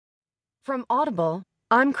From Audible,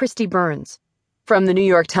 I'm Christy Burns. From the New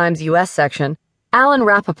York Times U.S. section, Alan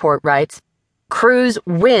Rappeport writes, Cruz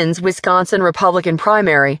wins Wisconsin Republican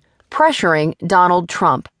primary, pressuring Donald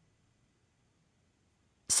Trump.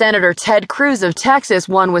 Senator Ted Cruz of Texas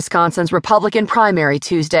won Wisconsin's Republican primary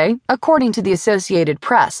Tuesday, according to the Associated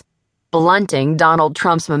Press, blunting Donald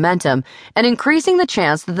Trump's momentum and increasing the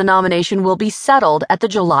chance that the nomination will be settled at the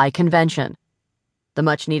July convention. The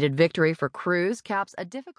much-needed victory for Cruz caps a difficult